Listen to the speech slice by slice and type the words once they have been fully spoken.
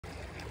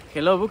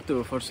Hello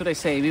Booktube, or should I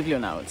say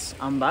Biblionauts.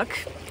 I'm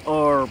back,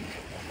 or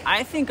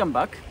I think I'm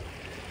back,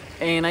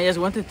 and I just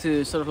wanted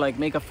to sort of like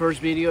make a first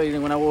video. I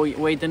didn't want to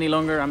wait any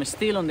longer. I'm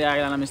still on the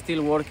island, I'm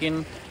still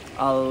working.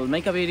 I'll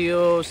make a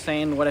video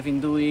saying what I've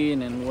been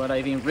doing and what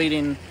I've been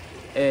reading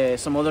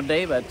some other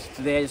day, but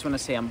today I just want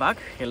to say I'm back.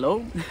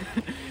 Hello.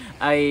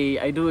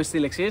 I do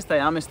still exist. I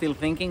am still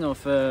thinking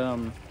of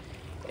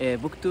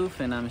Booktube,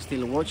 and I'm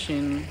still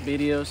watching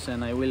videos,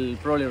 and I will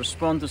probably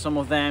respond to some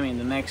of them in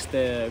the next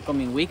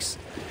coming weeks.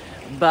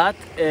 But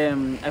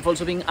I've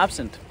also been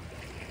absent,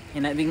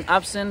 and I've been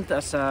absent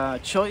as a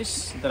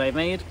choice that I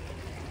made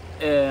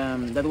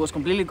that was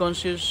completely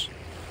conscious,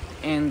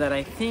 and that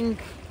I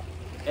think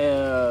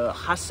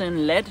hasn't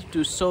led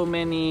to so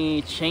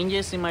many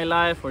changes in my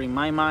life or in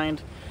my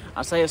mind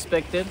as I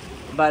expected,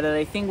 but that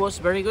I think was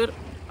very good.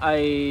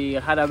 I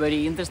had a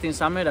very interesting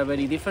summer, a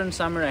very different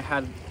summer. I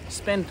had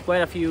spent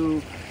quite a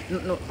few,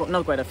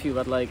 not quite a few,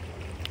 but like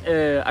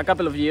a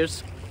couple of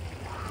years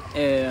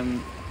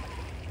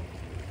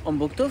on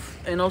Booktube,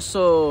 and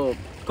also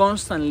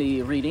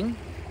constantly reading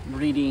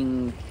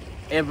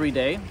every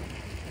day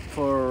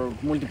for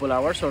multiple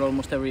hours, or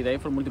almost every day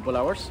for multiple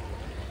hours,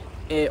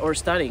 or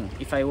studying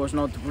if I was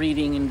not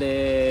reading in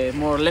the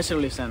more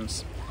leisurely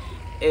sense.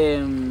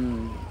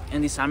 And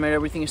this summer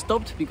everything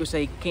stopped because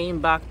I came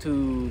back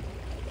to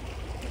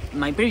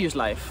my previous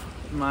life,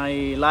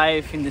 my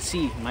life in the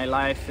sea, my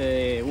life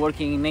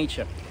working in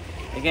nature.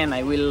 Again,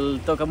 I will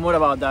talk more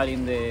about that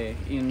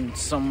in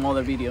some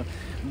other video.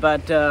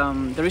 But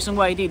the reason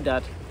why I did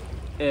that,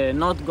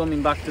 not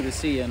going back to the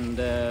sea and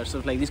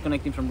sort of like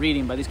disconnecting from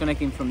reading, but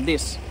disconnecting from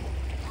this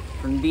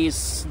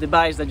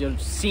device that you're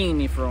seeing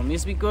me from,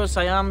 is because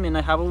I am, and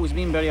I have always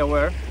been very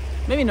aware,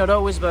 maybe not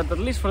always, but at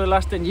least for the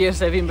last 10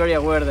 years I've been very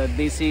aware that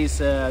this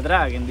is a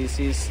drug, and this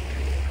is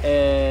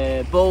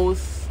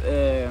both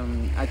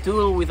a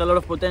tool with a lot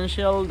of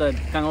potential that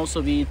can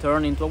also be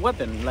turned into a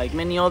weapon, like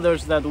many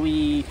others that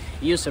we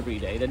use every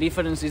day. The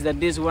difference is that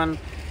this one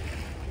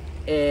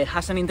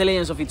has an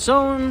intelligence of its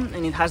own,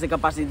 and it has the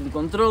capacity to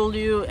control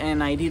you,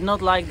 and I did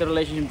not like the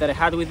relationship that I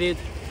had with it.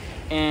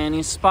 And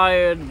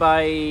inspired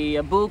by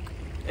a book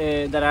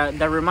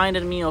that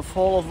reminded me of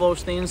all of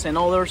those things and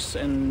others,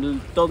 and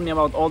told me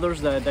about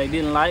others that I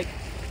didn't like,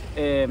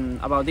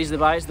 about this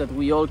device that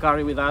we all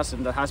carry with us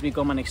and that has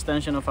become an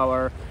extension of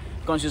our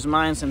conscious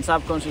minds and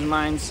subconscious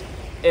minds,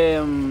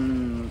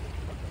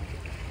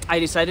 I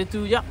decided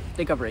to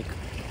take a break.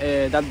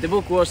 That the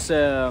book was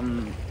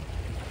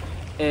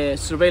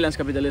Surveillance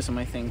Capitalism,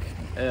 I think.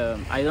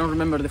 I don't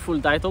remember the full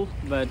title,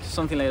 but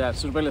something like that,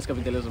 Surveillance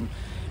Capitalism.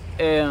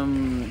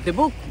 The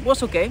book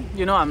was okay,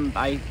 you know.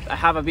 I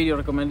have a video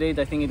recommended.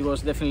 I think it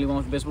was definitely one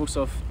of the best books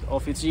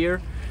of its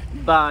year,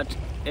 but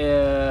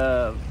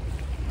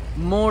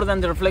more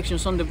than the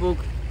reflections on the book,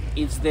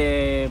 it's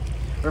the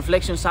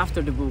reflections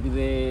after the book,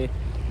 the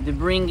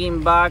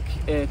bringing back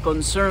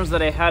concerns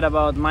that I had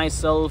about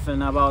myself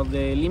and about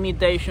the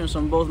limitations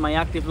on both my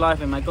active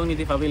life and my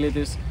cognitive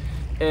abilities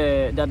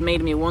that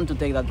made me want to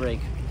take that break.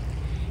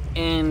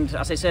 And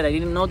as I said, I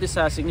didn't notice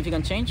a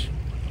significant change,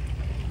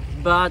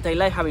 but I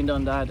like having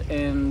done that.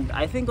 And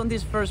I think on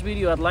this first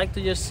video I'd like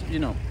to just,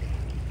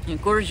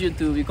 encourage you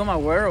to become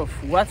aware of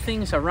what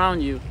things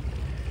around you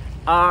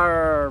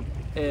are,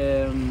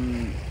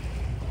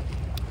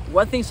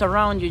 what things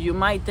around you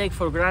might take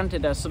for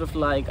granted as sort of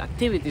like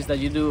activities that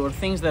you do or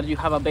things that you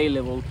have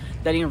available,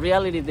 that in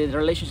reality the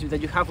relationship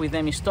that you have with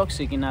them is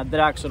toxic in a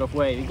drug sort of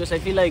way. Because I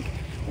feel like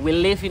we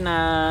live in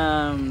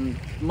a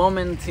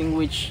moment in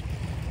which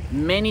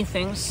many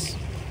things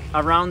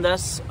around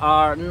us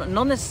are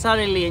not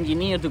necessarily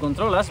engineered to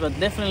control us, but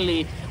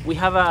definitely we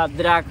have a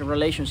drug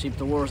relationship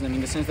towards them,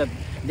 in the sense that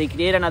they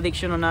create an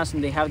addiction on us,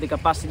 and they have the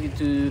capacity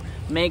to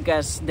make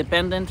us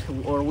dependent,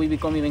 or we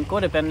become even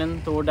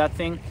codependent toward that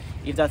thing,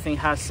 if that thing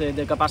has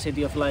the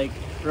capacity of like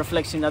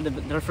reflecting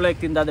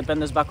that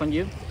dependence back on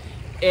you.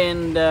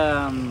 And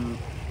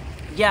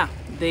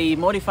they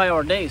modify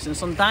our days, and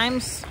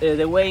sometimes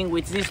the way in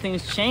which these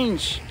things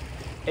change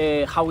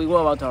how we go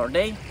about our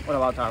day or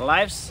about our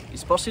lives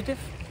is positive.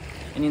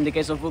 And in the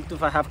case of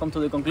Booktube, I have come to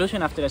the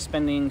conclusion, after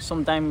spending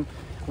some time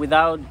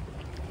without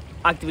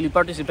actively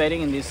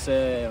participating in this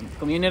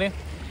community,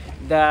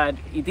 that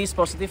it is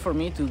positive for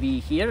me to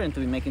be here and to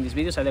be making these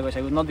videos. Otherwise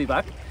I would not be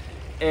back,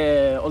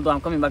 although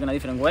I'm coming back in a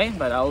different way,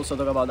 but I'll also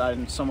talk about that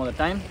in some other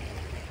time.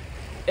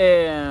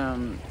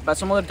 But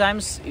some other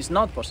times it's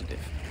not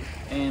positive,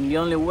 and the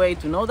only way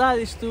to know that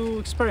is to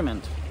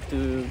experiment,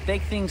 to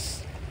take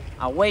things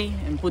away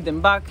and put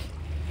them back,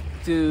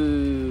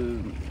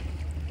 to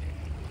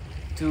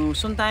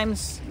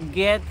sometimes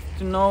get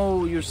to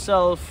know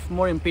yourself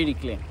more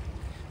empirically,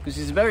 because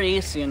it's very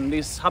easy, and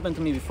this happened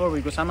to me before,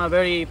 because I'm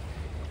very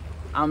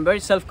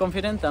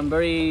self-confident.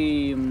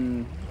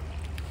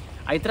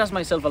 I trust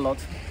myself a lot,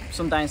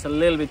 sometimes a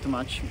little bit too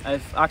much.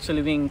 I've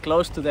actually been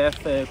close to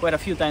death quite a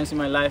few times in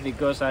my life,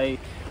 because I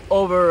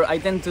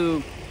tend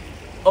to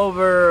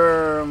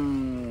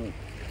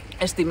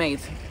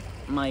overestimate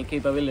my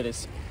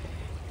capabilities.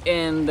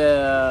 And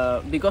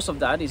because of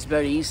that, it's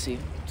very easy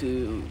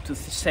to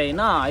say,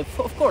 nah,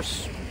 of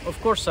course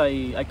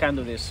I can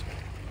do this,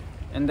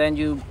 and then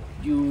you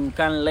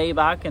can lay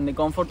back in the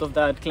comfort of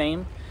that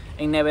claim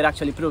and never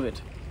actually prove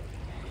it.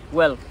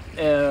 Well,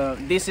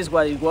 this is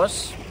what it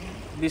was.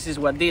 This is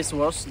what this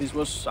was. This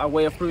was a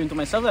way of proving to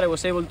myself that I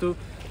was able to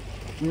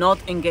not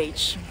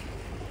engage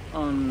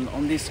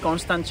on this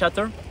constant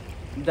chatter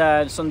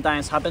that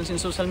sometimes happens in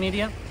social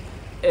media,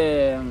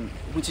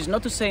 which is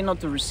not to say not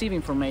to receive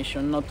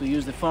information, not to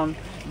use the phone.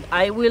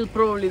 I will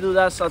probably do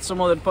that at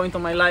some other point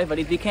of my life, but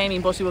it became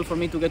impossible for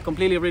me to get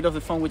completely rid of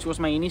the phone, which was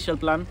my initial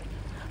plan.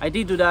 I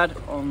did do that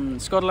on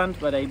Scotland,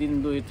 but I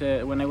didn't do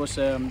it when I was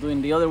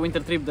doing the other winter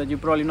trip that you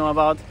probably know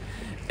about.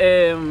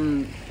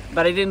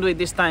 But I didn't do it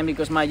this time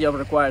because my job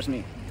requires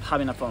me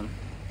having a phone,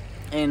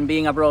 and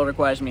being abroad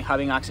requires me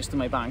having access to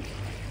my bank.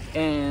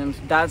 And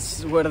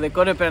that's where the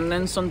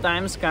codependence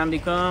sometimes can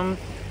become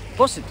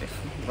positive,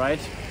 right?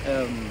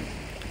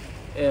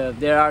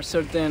 There are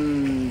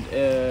certain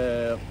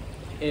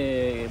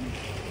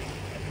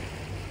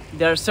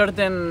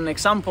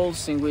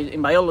examples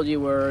in biology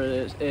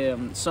where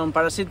some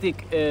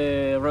parasitic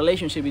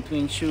relationship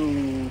between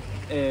two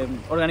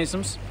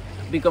organisms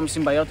becomes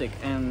symbiotic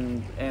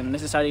and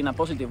necessary in a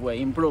positive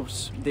way,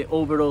 improves the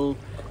overall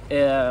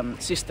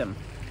system.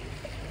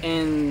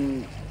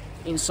 And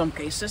in some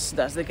cases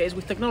that's the case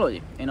with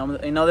technology,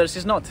 in others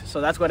it's not.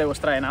 So that's what I was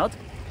trying out.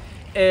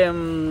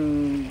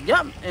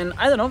 Yeah, and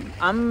I don't know,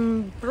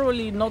 I'm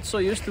probably not so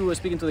used to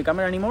speaking to the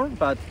camera anymore,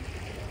 but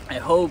I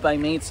hope I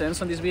made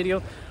sense on this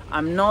video.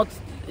 I'm not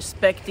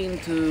expecting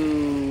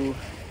to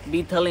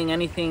be telling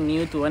anything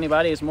new to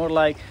anybody. It's more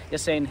like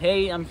just saying,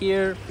 hey, I'm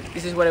here,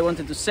 this is what I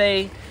wanted to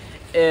say.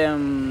 This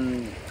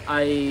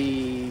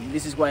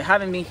is why I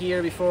haven't been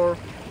here before.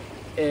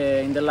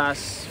 In the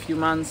last few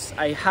months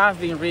I have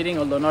been reading,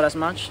 although not as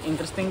much,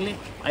 interestingly.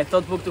 I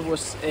thought BookTube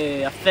was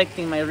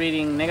affecting my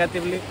reading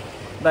negatively,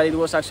 but it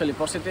was actually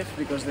positive,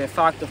 because the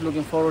fact of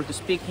looking forward to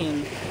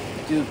speaking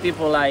to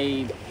people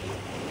I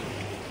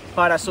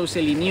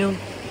parasocially knew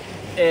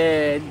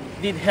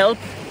did help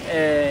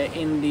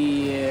in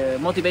the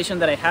motivation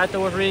that I had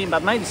towards reading,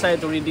 but my desire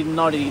to read did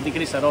not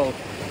decrease at all,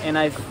 and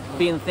I've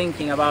been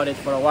thinking about it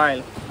for a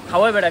while.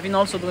 However, I've been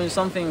also doing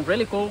something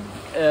really cool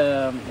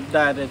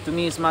that to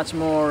me is much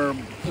more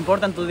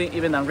important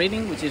even than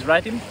reading, which is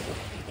writing.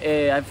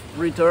 I've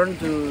returned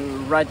to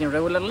writing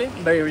regularly,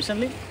 very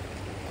recently,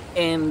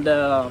 and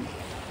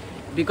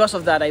because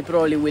of that I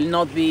probably will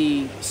not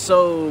be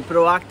so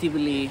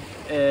proactively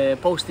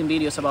posting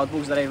videos about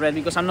books that I read,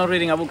 because I'm not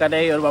reading a book a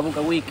day or a book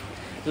a week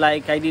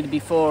like I did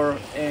before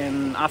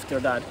and after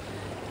that.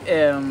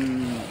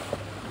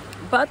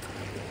 But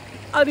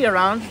I'll be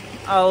around.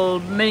 I'll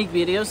make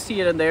videos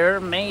here and there,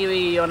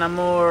 maybe on a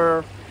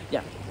more...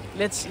 yeah,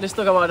 let's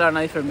talk about that in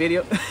a different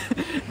video.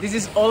 This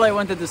is all I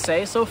wanted to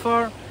say so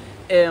far.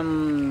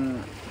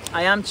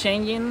 I am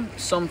changing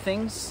some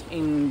things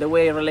in the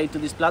way I relate to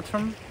this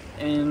platform,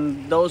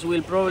 and those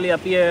will probably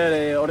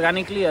appear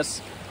organically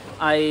as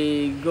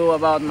I go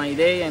about my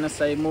day and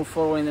as I move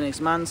forward in the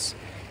next months.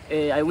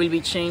 I will be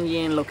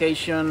changing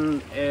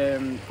location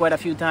quite a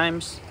few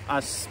times,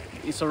 as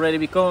it's already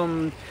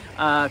become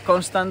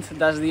constant.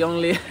 That's the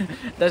only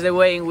that's the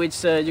way in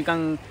which you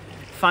can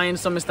find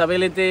some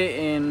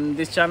stability in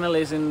this channel,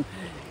 is in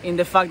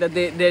the fact that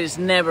there is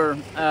never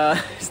a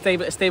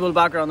stable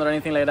background or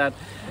anything like that.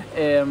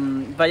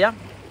 But yeah,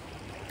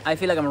 I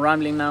feel like I'm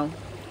rambling now,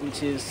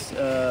 which is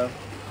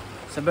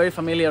it's a very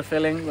familiar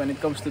feeling when it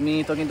comes to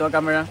me talking to a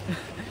camera.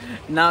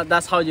 Now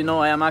that's how you know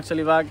I am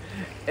actually back.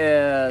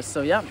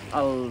 So yeah,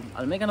 I'll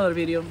make another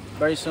video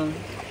very soon.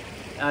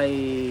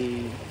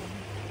 I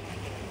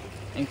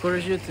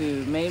encourage you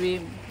to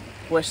maybe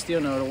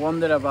question or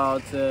wonder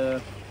about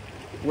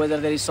whether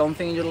there is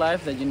something in your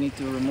life that you need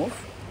to remove,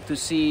 to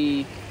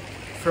see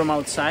from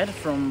outside,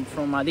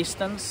 from a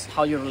distance,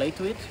 how you relate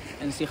to it,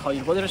 and see how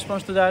your body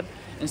responds to that,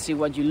 and see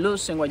what you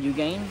lose and what you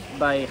gain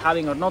by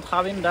having or not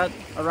having that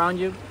around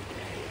you.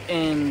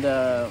 And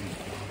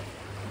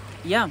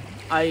yeah,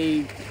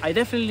 I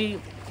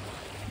definitely,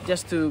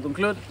 just to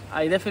conclude,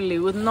 I definitely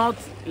would not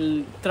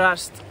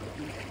trust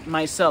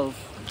myself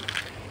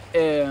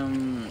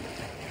to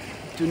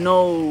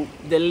know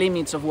the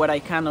limits of what I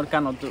can or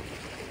cannot do.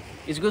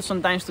 It's good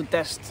sometimes to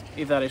test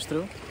if that is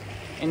true,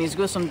 and it's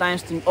good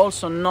sometimes to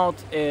also not,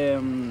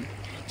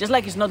 just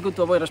like it's not good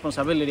to avoid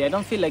responsibility. I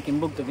don't feel like in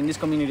BookTube, in this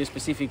community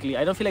specifically,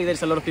 I don't feel like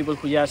there's a lot of people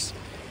who just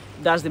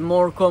takes the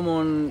more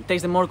common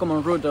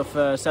route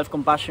of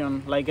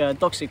self-compassion, like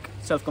toxic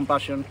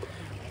self-compassion,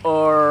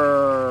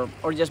 or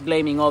just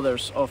blaming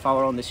others of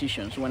our own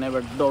decisions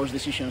whenever those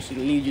decisions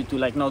lead you to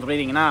like not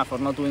reading enough or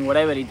not doing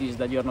whatever it is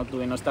that you're not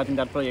doing, or starting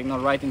that project,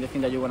 not writing the thing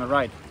that you want to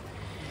write.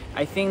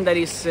 I think that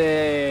is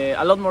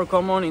a lot more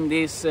common in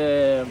this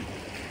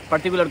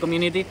particular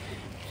community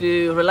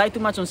to rely too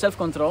much on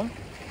self-control,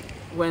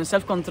 when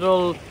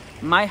self-control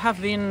might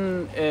have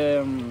been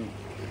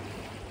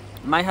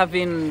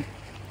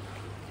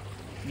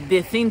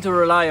the thing to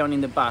rely on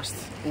in the past,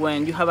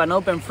 when you have an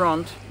open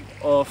front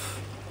of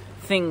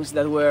things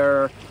that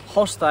were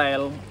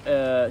hostile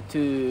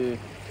to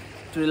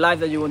to the life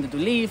that you wanted to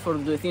live or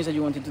to the things that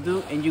you wanted to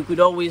do, and you could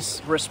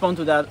always respond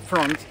to that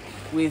front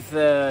with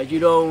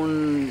your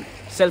own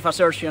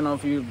self-assertion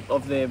of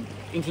the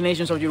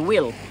inclinations of your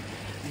will.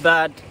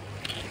 But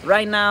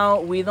right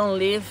now we don't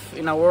live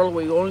in a world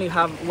where we only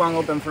have one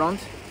open front.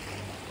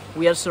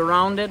 We are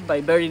surrounded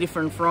by very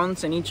different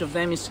fronts, and each of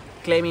them is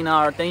claiming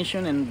our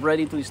attention and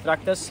ready to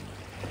distract us.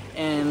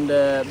 And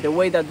the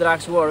way that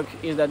drugs work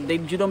is that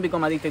you don't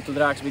become addicted to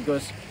drugs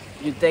because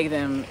you take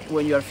them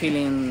when you are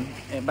feeling...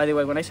 by the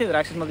way, when I say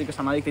drugs, it's not because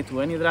I'm addicted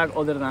to any drug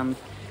other than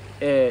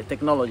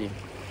technology,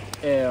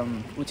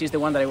 which is the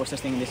one that I was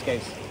testing in this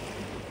case.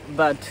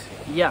 But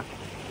yeah,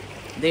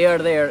 they are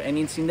there, and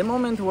it's in the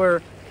moment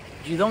where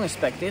you don't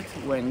expect it,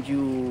 when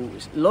you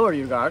lower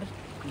your guard,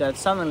 that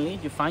suddenly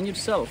you find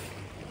yourself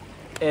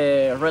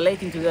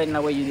relating to that in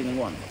a way you didn't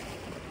want.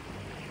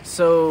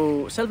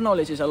 So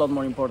self-knowledge is a lot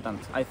more important,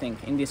 I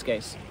think, in this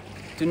case.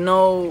 To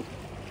know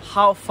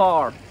how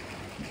far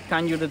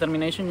can your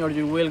determination or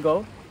your will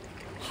go,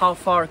 how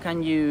far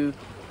can you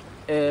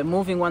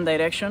move in one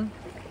direction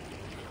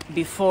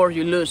before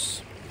you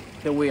lose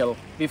the wheel,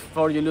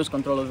 before you lose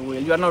control of the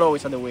wheel. You are not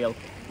always at the wheel.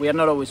 We are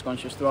not always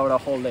conscious throughout our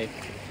whole day.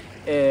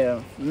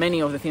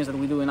 Many of the things that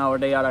we do in our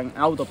day are on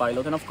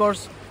autopilot, and of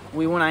course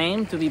we want to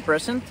aim to be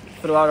present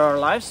throughout our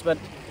lives, but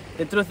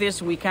the truth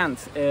is we can't,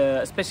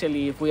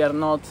 especially if we are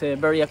not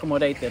very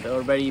accommodated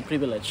or very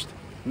privileged.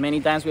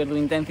 Many times we are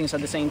doing 10 things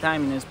at the same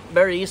time, and it's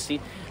very easy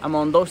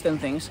among those 10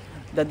 things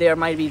that there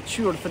might be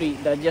 2 or 3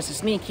 that just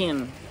sneak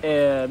in,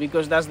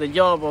 because that's the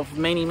job of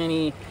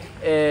many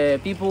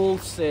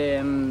people's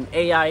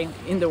AI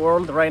in the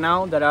world right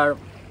now that are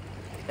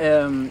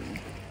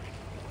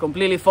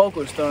completely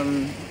focused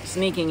on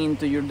sneaking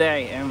into your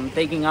day and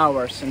taking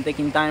hours and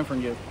taking time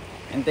from you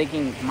and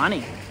taking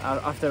money.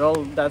 After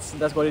all, that's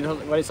what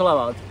it's all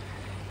about.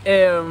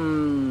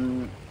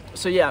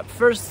 So yeah,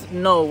 first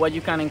know what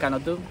you can and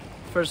cannot do.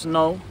 First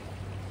know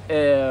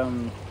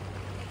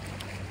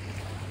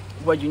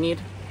what you need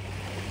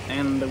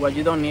and what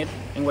you don't need,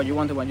 and what you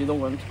want and what you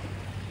don't want.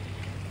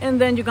 And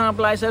then you can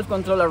apply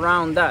self-control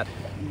around that.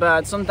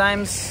 But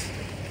sometimes,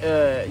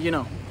 you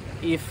know,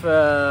 if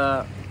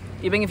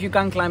even if you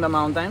can climb a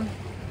mountain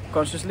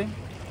consciously,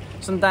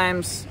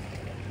 sometimes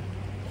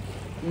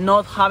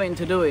not having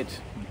to do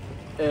it,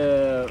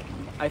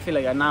 I feel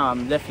like now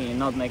I'm definitely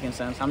not making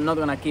sense. I'm not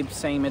gonna keep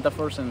saying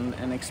metaphors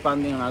and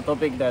expanding on a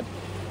topic that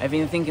I've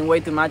been thinking way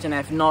too much and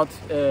I've not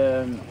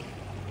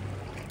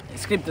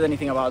scripted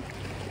anything about.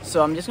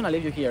 So I'm just gonna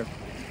leave you here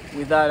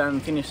with that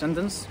unfinished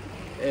sentence.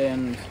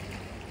 And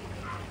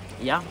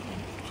yeah,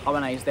 have a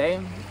nice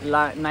day.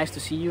 Nice to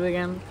see you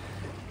again.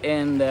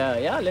 And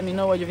yeah, let me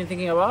know what you've been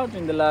thinking about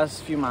in the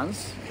last few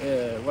months.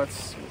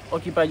 What's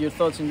occupied your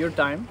thoughts in your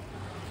time?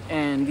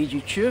 And did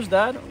you choose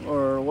that,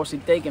 or was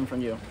it taken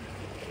from you?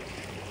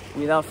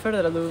 Without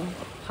further ado,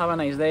 have a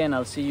nice day, and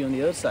I'll see you on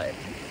the other side.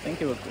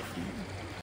 Thank you, Bulletproof.